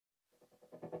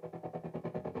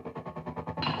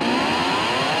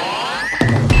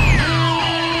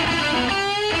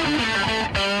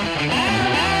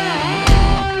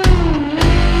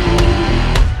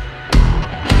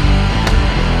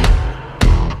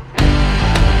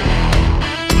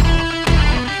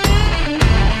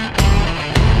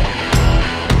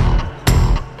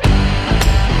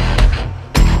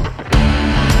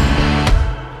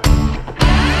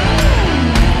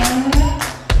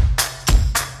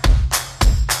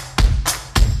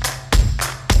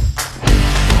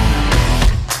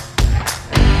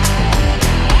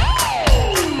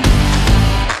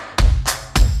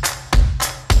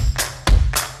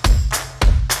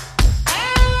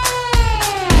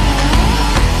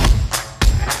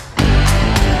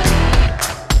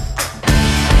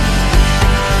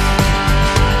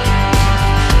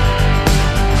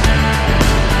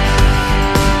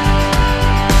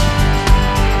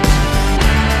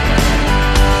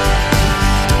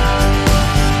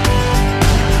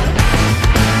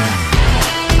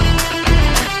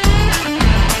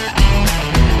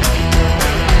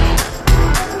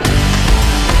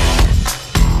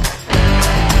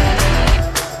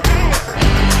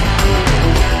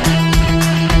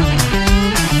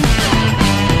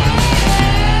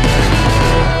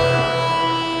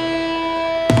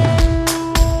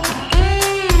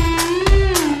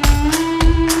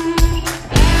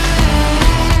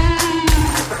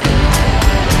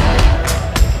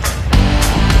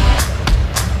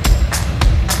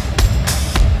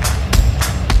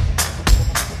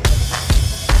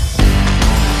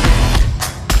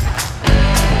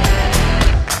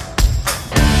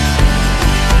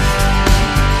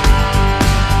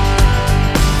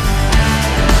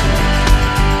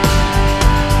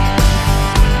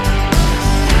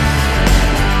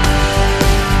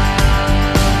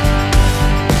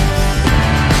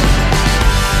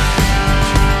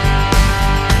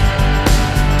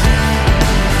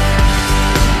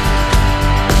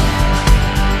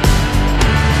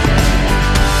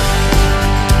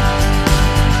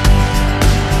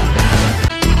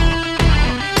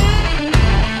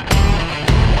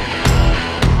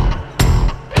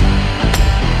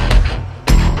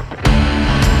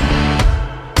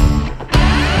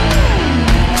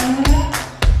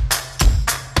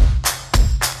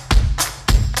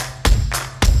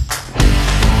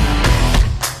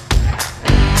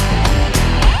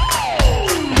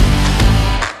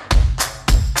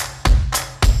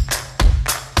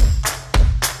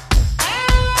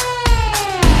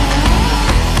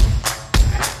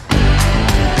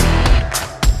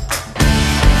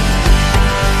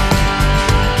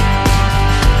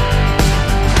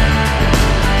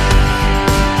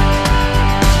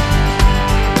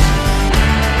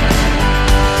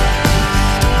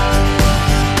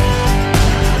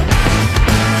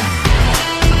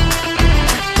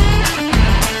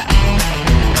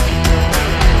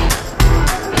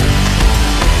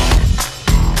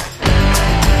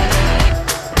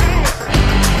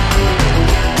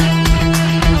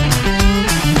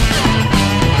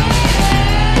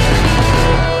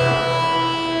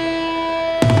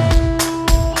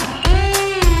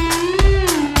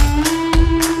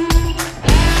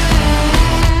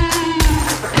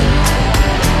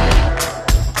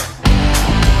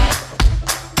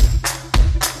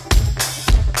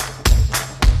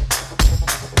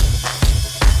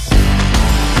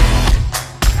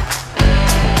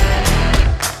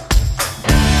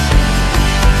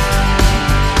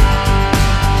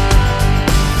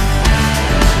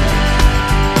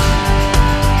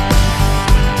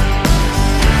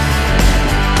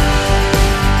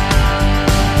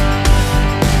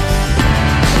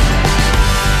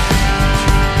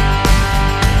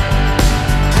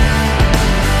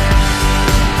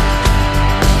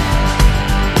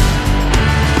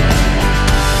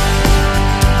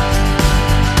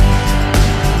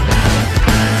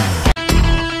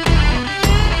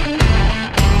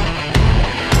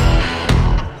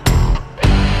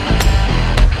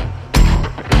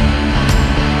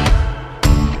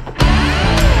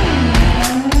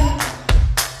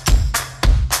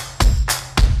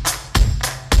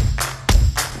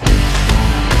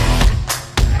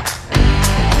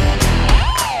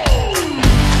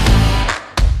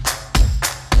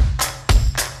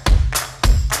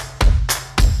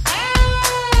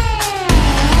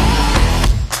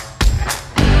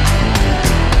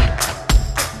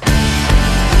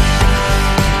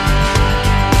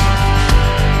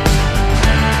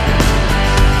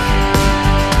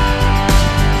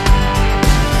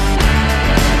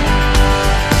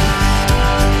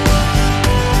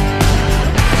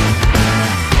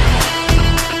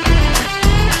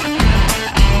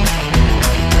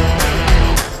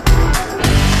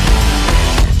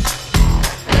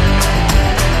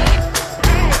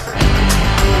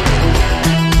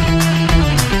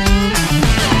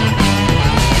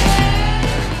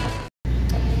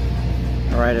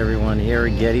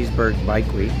Gettysburg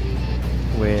Bike Week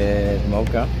with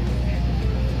Mocha.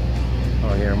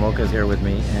 Oh, here, Mocha's here with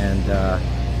me, and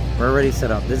we're already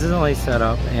set up. This is only set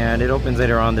up, and it opens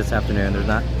later on this afternoon. There's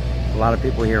not a lot of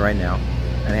people here right now,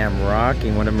 and I'm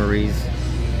rocking one of Marie's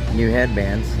new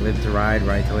headbands. Live to Ride,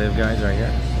 Ride to Live, guys, right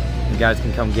here. You guys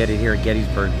can come get it here at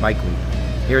Gettysburg Bike Week.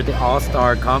 Here at the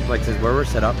All-Star Complex is where we're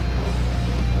set up.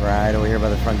 Right over here by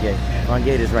the front gate. Front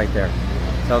gate is right there.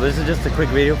 So this is just a quick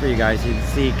video for you guys. You can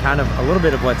see kind of a little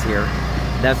bit of what's here.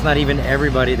 That's not even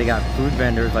everybody. They got food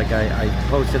vendors like I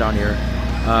posted on here.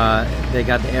 They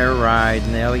got the air rides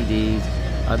and the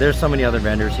LEDs. There's so many other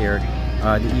vendors here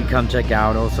that you come check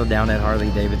out. Also down at Harley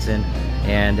Davidson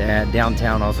and at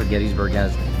downtown also Gettysburg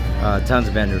has tons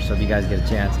of vendors. So if you guys get a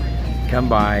chance, come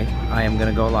by. I am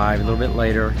gonna go live a little bit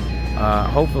later,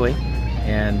 hopefully,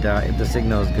 and if the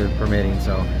signal is good permitting.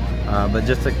 So but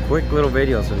just a quick little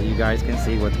video so that you guys can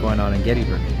see what's going on in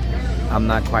Gettysburg. I'm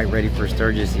not quite ready for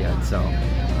Sturgis yet, so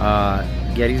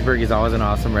Gettysburg is always an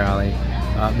awesome rally.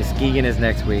 Muskegon is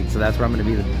next week, so that's where I'm going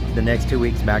to be the next 2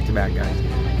 weeks back to back,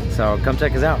 guys. So come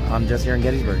check us out. I'm just here in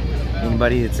Gettysburg.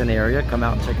 Anybody that's in the area, come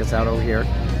out and check us out over here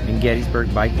in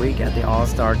Gettysburg Bike Week at the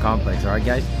All-Star Complex. All right,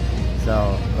 guys?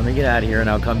 So let me get out of here and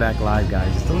I'll come back live,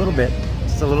 guys. Just a little bit,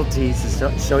 just a little tease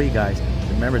to show you guys.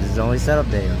 Remember, this is only setup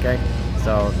day, okay?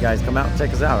 So guys, come out and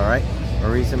check us out, all right?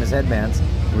 Marie some his headbands.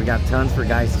 We got tons for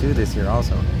guys too this year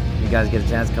also. You guys get a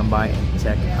chance, come by and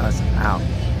check us out.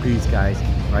 Peace, guys.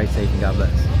 Ride safe and God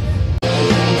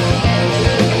bless.